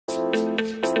Hi,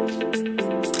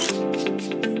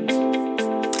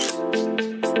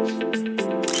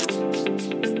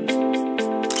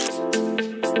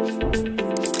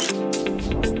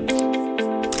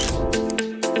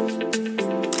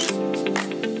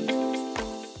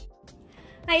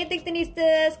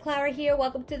 Addictionistas, Clara here.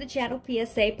 Welcome to the channel,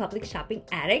 PSA Public Shopping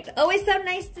Addict. Always so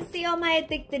nice to see all my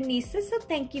Addictionistas, so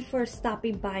thank you for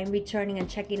stopping by and returning and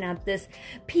checking out this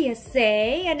PSA.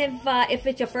 And if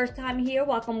it's your first time here,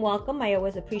 welcome, welcome. I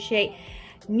always appreciate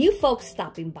new folks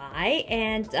stopping by.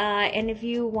 And if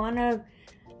you want to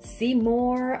see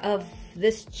more of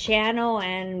this channel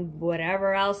and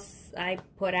whatever else I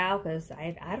put out, because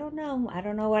I don't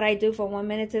know what I do from 1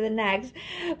 minute to the next,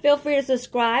 feel free to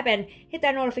subscribe and hit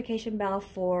that notification bell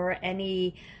for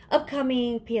any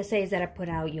upcoming PSAs that I put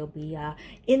out. You'll be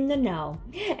in the know.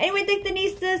 Anyway,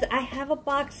 Addictionistas, I have a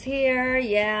box here.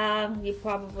 Yeah, you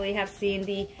probably have seen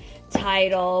the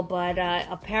title, but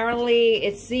apparently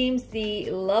it seems the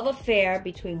love affair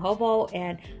between Hobo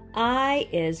and I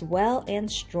is well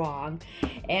and strong.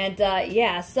 And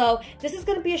yeah, so this is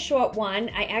going to be a short one.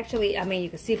 I mean, you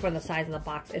can see from the size of the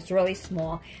box, it's really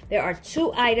small. There are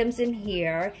 2 items in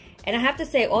here. And I have to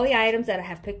say, all the items that I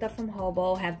have picked up from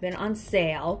Hobo have been on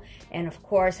sale. And of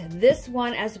course, this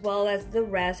one as well as the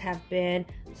rest have been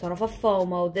sort of a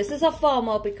FOMO. This is a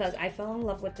FOMO because I fell in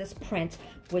love with this print,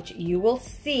 which you will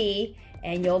see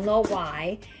and you'll know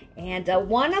why. And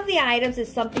one of the items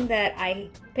is something that I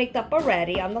picked up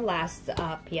already on the last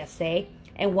PSA.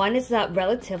 And one is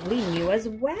relatively new as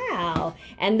well.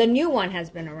 And the new one has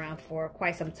been around for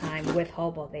quite some time with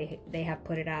Hobo. They have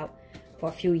put it out for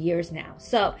a few years now.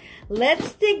 So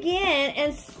let's dig in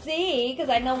and see, because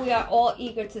I know we are all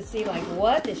eager to see, like,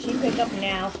 what did she pick up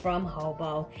now from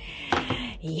Hobo?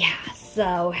 Yeah,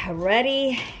 so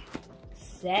ready,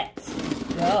 set,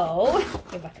 go.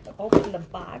 If I can open the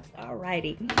box.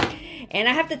 Alrighty. And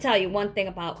I have to tell you one thing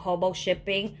about Hobo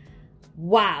shipping.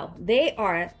 Wow, they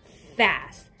are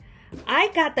fast. I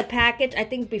got the package, I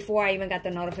think, before I even got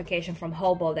the notification from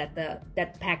Hobo that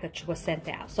that package was sent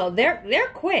out. So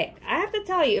they're quick. I have to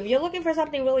tell you, if you're looking for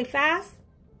something really fast,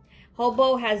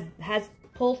 Hobo has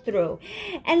pulled through.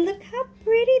 And look how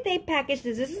pretty they packaged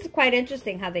this. This is quite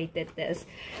interesting how they did this.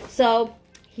 So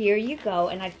here you go.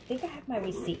 And I think I have my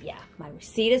receipt. Yeah, my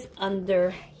receipt is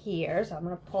under here. So I'm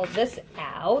going to pull this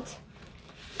out.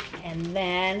 And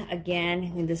then,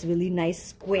 again, in this really nice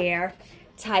square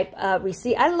type of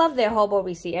receipt. I love their Hobo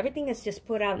receipt. Everything is just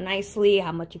put out nicely.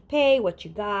 How much you pay, what you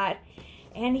got.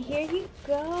 And here you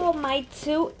go, my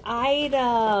 2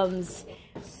 items.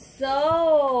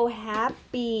 So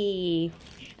happy.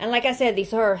 And like I said,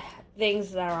 these are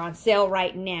things that are on sale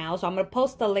right now. So I'm going to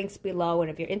post the links below.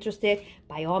 And if you're interested,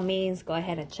 by all means, go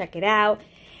ahead and check it out.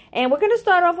 And we're going to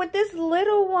start off with this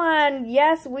little one.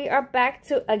 Yes, we are back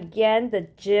to, again, the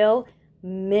Jill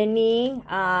Mini.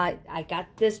 I got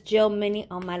this Jill Mini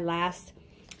on my last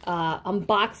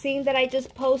unboxing that I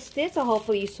just posted. So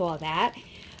hopefully you saw that.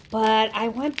 But I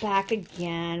went back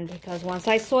again because once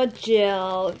I saw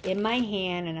Jill in my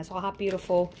hand and I saw how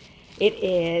beautiful it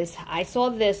is, I saw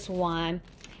this one.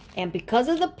 And because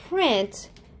of the print,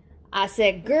 I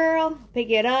said, girl, pick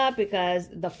it up, because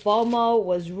the FOMO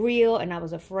was real and I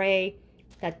was afraid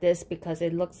that this, because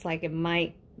it looks like it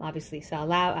might obviously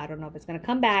sell out. I don't know if it's going to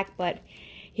come back, but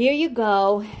here you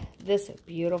go. This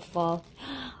beautiful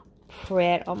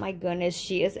print. Oh my goodness,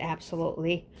 she is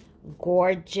absolutely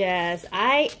gorgeous.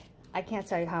 I can't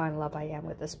tell you how in love I am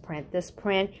with this print. This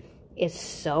print is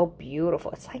so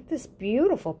beautiful. It's like this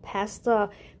beautiful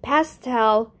pastel,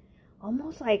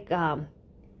 almost like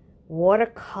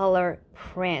watercolor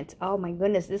print. Oh my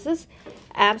goodness, this is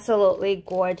absolutely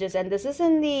gorgeous. And this is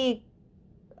in the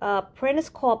print is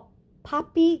called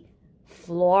Poppy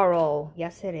Floral.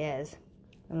 Yes, it is.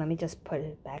 And let me just put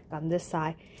it back on this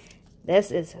side.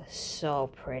 This is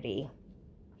so pretty.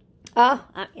 Oh,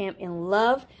 I am in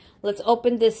love. Let's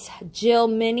open this Jill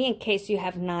Mini in case you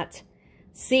have not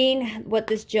seen what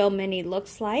this Jill Mini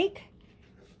looks like.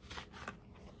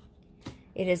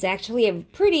 It is actually a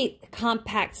pretty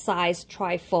compact size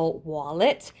trifold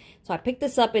wallet. So I picked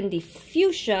this up in the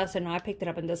fuchsia. So now I picked it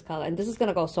up in this color. And this is going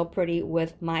to go so pretty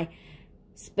with my,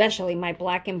 especially my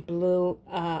black and blue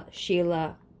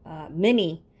Sheila,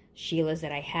 mini Sheilas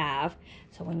that I have.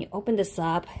 So when you open this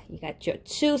up, you got your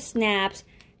 2 snaps.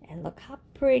 And look how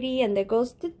pretty. And there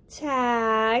goes the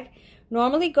tag.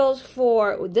 Normally goes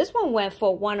for, this one went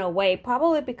for $108,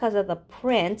 probably because of the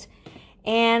print.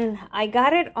 And I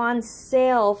got it on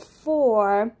sale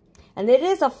for, and it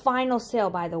is a final sale,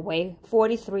 by the way,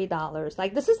 $43.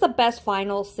 Like, this is the best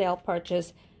final sale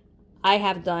purchase I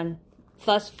have done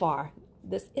thus far.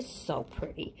 this is so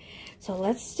pretty. So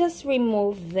let's just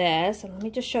remove this, and let me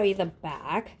just show you the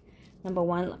back. Number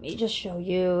one, let me just show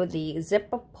you the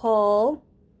zipper pull.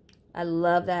 I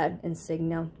love that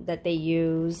insignia that they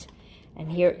use.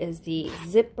 And here is the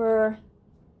zipper,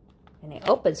 and it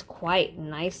opens quite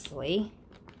nicely.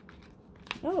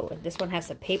 Oh, this one has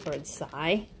the paper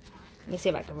inside. Let me see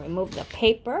if I can remove the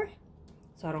paper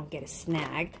so I don't get it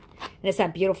snagged. And it's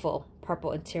that beautiful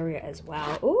purple interior as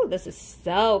well. Oh, this is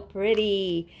so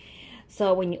pretty.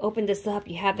 So when you open this up,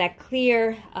 you have that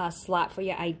clear slot for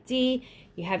your ID.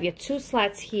 You have your 2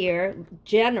 slots here,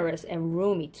 generous and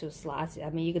roomy 2 slots. I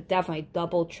mean, you could definitely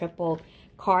double, triple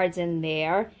cards in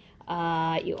there.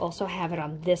 You also have it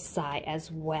on this side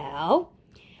as well.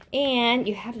 And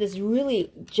you have this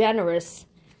really generous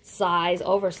size,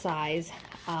 oversized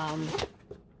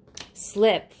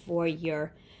slip for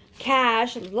your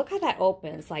cash. Look how that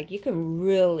opens. Like, you can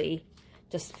really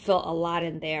just fill a lot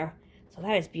in there. So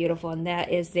that is beautiful. And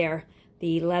that is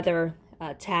the leather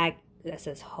tag that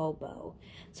says Hobo.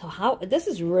 So this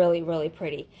is really, really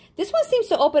pretty. This one seems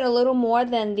to open a little more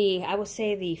than I would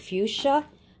say the fuchsia,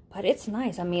 but it's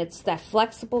nice. I mean, it's that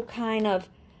flexible kind of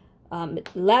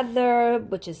leather,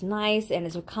 which is nice, and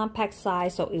it's a compact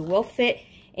size, so it will fit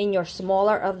in your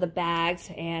smaller of the bags.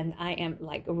 And I am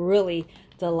like really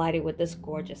delighted with this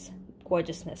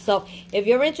gorgeousness. So if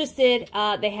you're interested,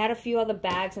 they had a few other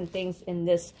bags and things in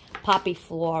this poppy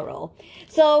floral.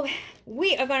 So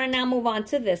we are going to now move on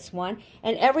to this one.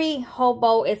 And every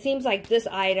Hobo, it seems like this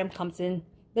item comes in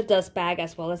the dust bag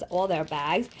as well as all their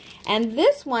bags. And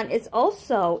this one is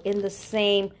also in the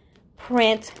same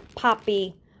print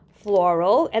poppy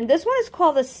floral. And this one is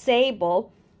called the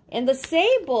Sable. And the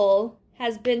Sable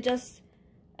has been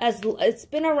it's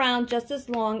been around just as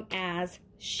long as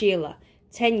Sheila.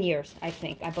 10 years, I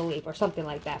believe, or something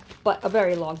like that. But a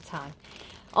very long time.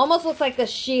 Almost looks like a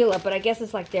Sheila, but I guess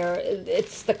it's like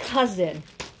it's the cousin.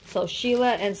 So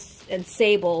Sheila and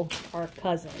Sable are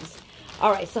cousins.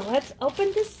 All right, so let's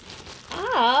open this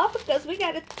up because we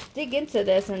got to dig into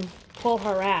this and pull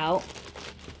her out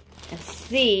and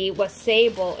see what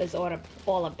Sable is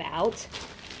all about.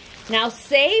 Now,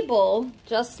 Sable,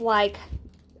 just like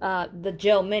the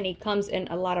Jill Mini, comes in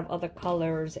a lot of other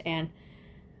colors and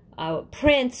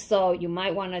prints, so you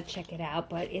might want to check it out.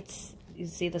 But you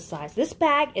see the size. This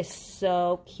bag is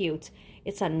so cute.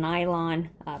 It's a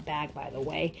nylon bag, by the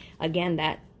way. Again,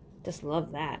 just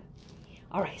love that.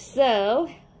 All right, so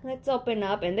let's open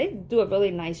up, and they do a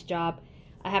really nice job,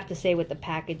 I have to say, with the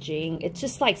packaging. It's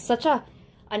just like such a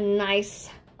nice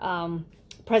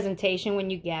presentation when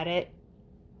you get it.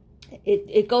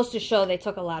 It goes to show they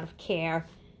took a lot of care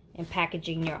in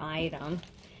packaging your item.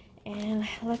 And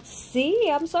let's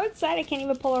see. I'm so excited. I can't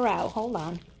even pull her out. Hold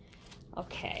on.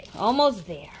 Okay. Almost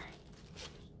there.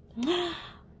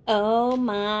 Oh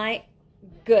my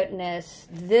goodness.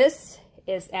 This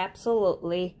is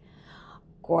absolutely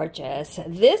gorgeous.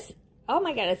 Oh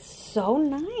my God, it's so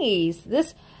nice.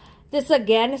 This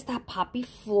again is that poppy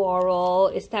floral.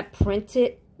 It's that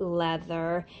printed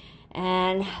leather.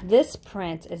 And this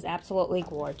print is absolutely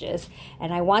gorgeous.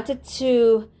 And I wanted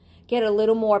to get a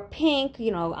little more pink.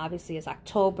 You know, obviously it's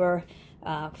October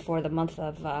for the month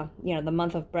of, the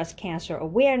month of breast cancer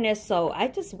awareness. So I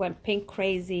just went pink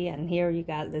crazy. And here you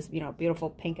got this, beautiful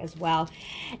pink as well.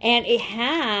 And it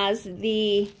has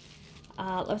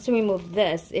let's remove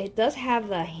this. It does have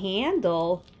the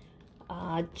handle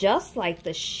just like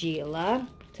the Sheila.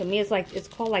 To me, it's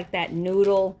called like that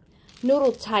noodle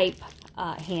type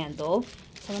handle.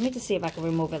 So let me just see if I can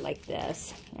remove it like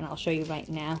this. And I'll show you right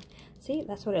now. See,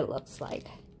 that's what it looks like.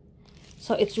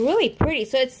 So it's really pretty.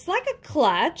 So it's like a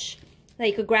clutch that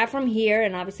you could grab from here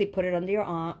and obviously put it under your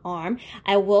arm.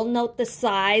 I will note the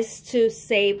size to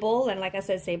Sable. And like I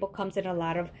said, Sable comes in a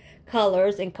lot of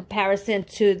colors. In comparison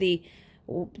to the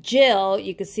Jill,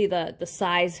 you can see the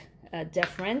size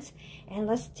difference. And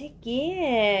let's dig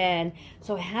in.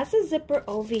 So it has a zipper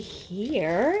over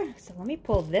here. So let me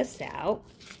pull this out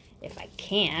if I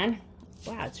can.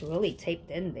 Wow, it's really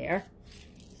taped in there.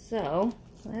 So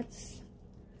let's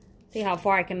see how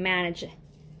far I can manage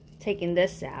taking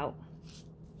this out.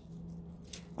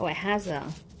 Oh, it has there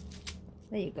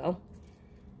you go.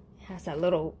 It has a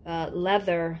little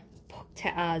leather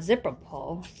zipper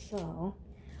pull. So,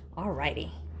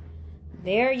 alrighty.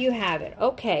 There you have it.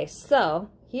 Okay, so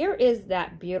here is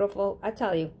that beautiful, I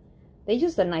tell you, they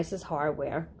use the nicest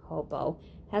hardware, Hobo.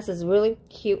 It has this really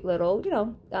cute little,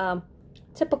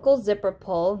 typical zipper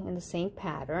pull in the same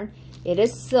pattern. It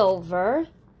is silver,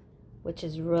 which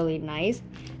is really nice.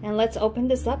 And let's open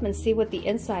this up and see what the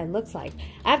inside looks like.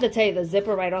 I have to tell you, the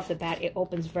zipper right off the bat, it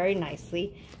opens very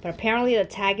nicely. But apparently the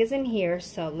tag is in here,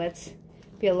 so let's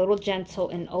be a little gentle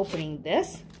in opening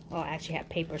this. Oh, I actually have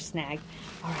paper snagged.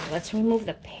 All right, let's remove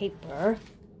the paper.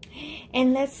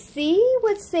 And let's see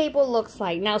what Sable looks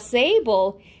like. Now,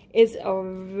 Sable is a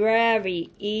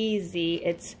very easy.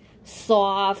 It's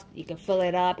soft. You can fill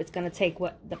it up. It's going to take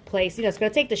the place. You know, it's going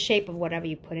to take the shape of whatever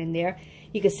you put in there.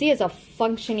 You can see it's a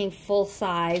functioning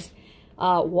full-size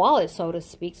wallet, so to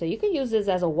speak. So you can use this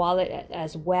as a wallet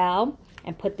as well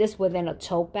and put this within a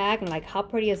tote bag. And like, how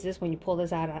pretty is this when you pull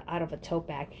this out of a tote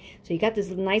bag? So you got this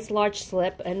nice large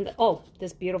slip and, oh,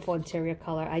 this beautiful interior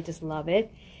color. I just love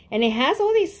it. And it has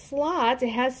all these slots. It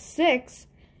has 6,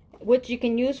 which you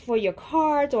can use for your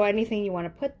cards or anything you want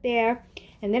to put there.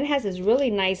 And then it has this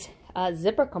really nice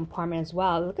zipper compartment as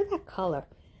well. Look at that color.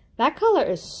 That color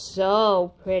is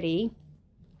so pretty.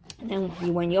 And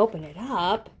then when you open it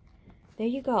up, there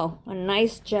you go. A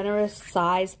nice, generous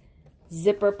size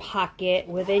zipper pocket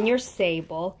within your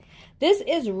Sable. This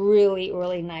is really,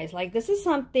 really nice. Like, this is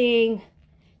something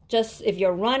just if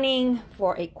you're running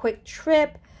for a quick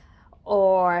trip,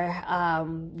 or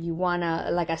you want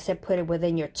to, like I said, put it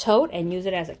within your tote and use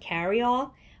it as a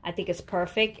carry-all. I think it's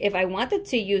perfect. If I wanted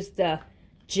to use the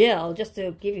Jill, just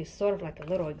to give you sort of like a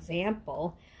little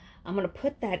example, I'm going to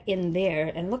put that in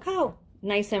there. And look how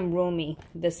nice and roomy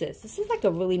this is. This is like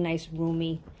a really nice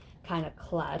roomy kind of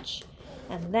clutch.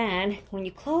 And then when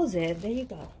you close it, there you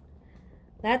go.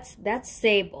 That's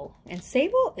Sable. And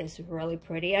Sable is really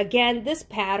pretty. Again, this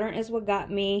pattern is what got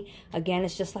me. Again,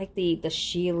 it's just like the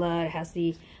Sheila. It has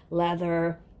the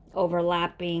leather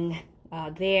overlapping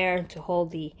there to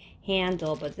hold the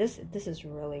handle. But this is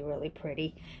really, really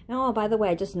pretty. And oh, by the way,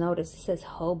 I just noticed it says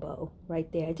Hobo right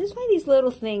there. I just find these little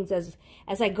things as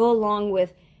I go along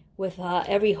with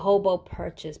every Hobo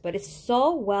purchase. But it's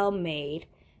so well made,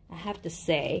 I have to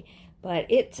say. But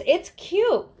it's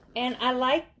cute. And I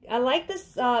like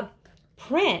this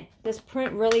print. This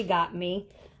print really got me.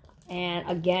 And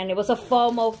again, it was a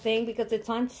FOMO thing because it's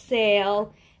on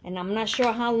sale. And I'm not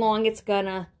sure how long it's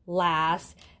gonna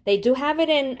last. They do have it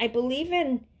in, I believe,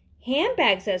 in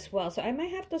handbags as well. So I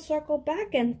might have to circle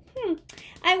back and,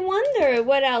 I wonder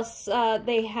what else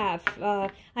they have.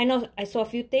 I know I saw a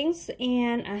few things,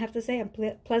 and I have to say I'm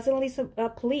pleasantly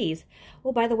pleased.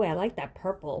 Oh, by the way, I like that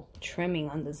purple trimming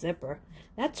on the zipper.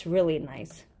 That's really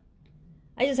nice.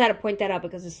 I just had to point that out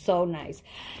because it's so nice.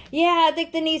 Yeah,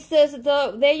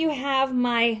 Addictionistas, there you have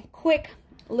my quick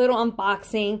little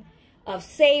unboxing of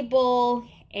Sable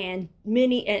and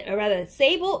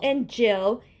Sable and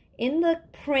Jill in the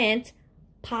print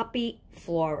Poppy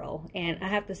Floral. And I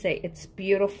have to say, it's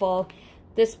beautiful.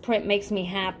 This print makes me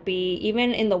happy.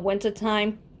 Even in the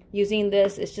wintertime, using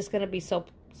this, it's just going to be so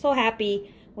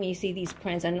happy when you see these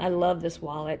prints. And I love this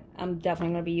wallet. I'm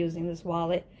definitely going to be using this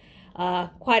wallet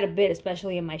quite a bit,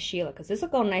 especially in my Sheila, because this will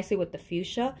go nicely with the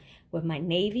fuchsia, with my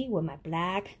navy, with my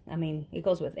black. I mean, it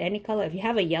goes with any color. If you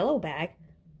have a yellow bag,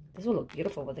 this will look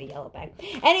beautiful with a yellow bag.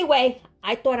 Anyway,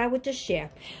 I thought I would just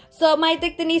share. So my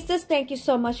Addictionistas, thank you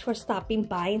so much for stopping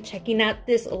by and checking out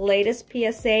this latest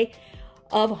PSA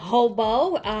of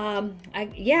Hobo.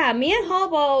 Yeah, me and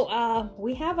Hobo,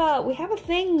 we have a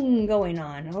thing going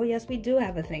on. Oh yes, we do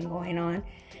have a thing going on.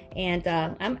 And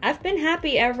I've been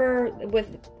happy ever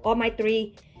with all my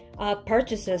 3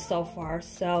 purchases so far.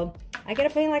 So I get a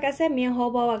feeling, like I said, me and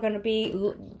Hobo are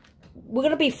we're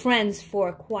gonna be friends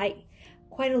for quite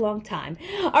a long time.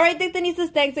 All right,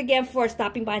 Addictionistas, thanks again for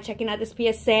stopping by and checking out this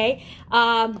PSA.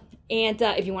 And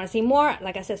if you want to see more,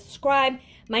 like I said, subscribe.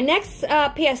 My next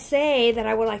PSA that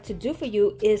I would like to do for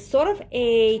you is sort of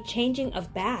a changing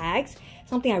of bags,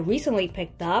 something I recently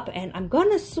picked up, and I'm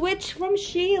gonna switch from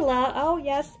Sheila. Oh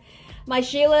yes, my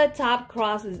Sheila top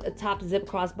zip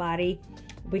crossbody.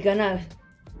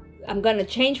 I'm gonna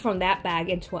change from that bag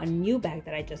into a new bag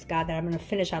that I just got, that I'm gonna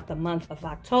finish out the month of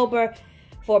October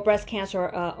for breast cancer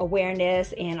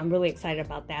awareness, and I'm really excited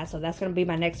about that. So that's going to be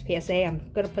my next PSA. I'm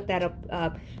going to put that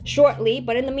up shortly,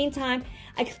 but in the meantime,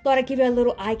 I thought I'd give you a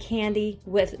little eye candy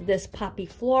with this Poppy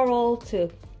Floral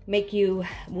to make you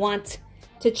want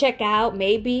to check out.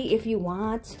 Maybe if you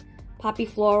want Poppy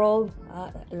Floral,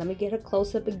 let me get a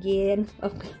close-up again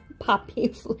of Poppy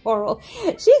Floral.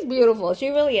 She's beautiful. She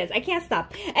really is. I can't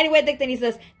stop. Anyway,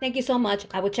 Addictionistas, thank you so much.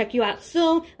 I will check you out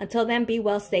soon. Until then, be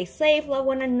well, stay safe, love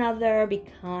one another, be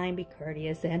kind, be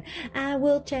courteous, and I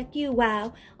will check you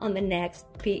out on the next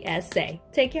PSA.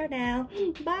 Take care now.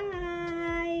 Bye.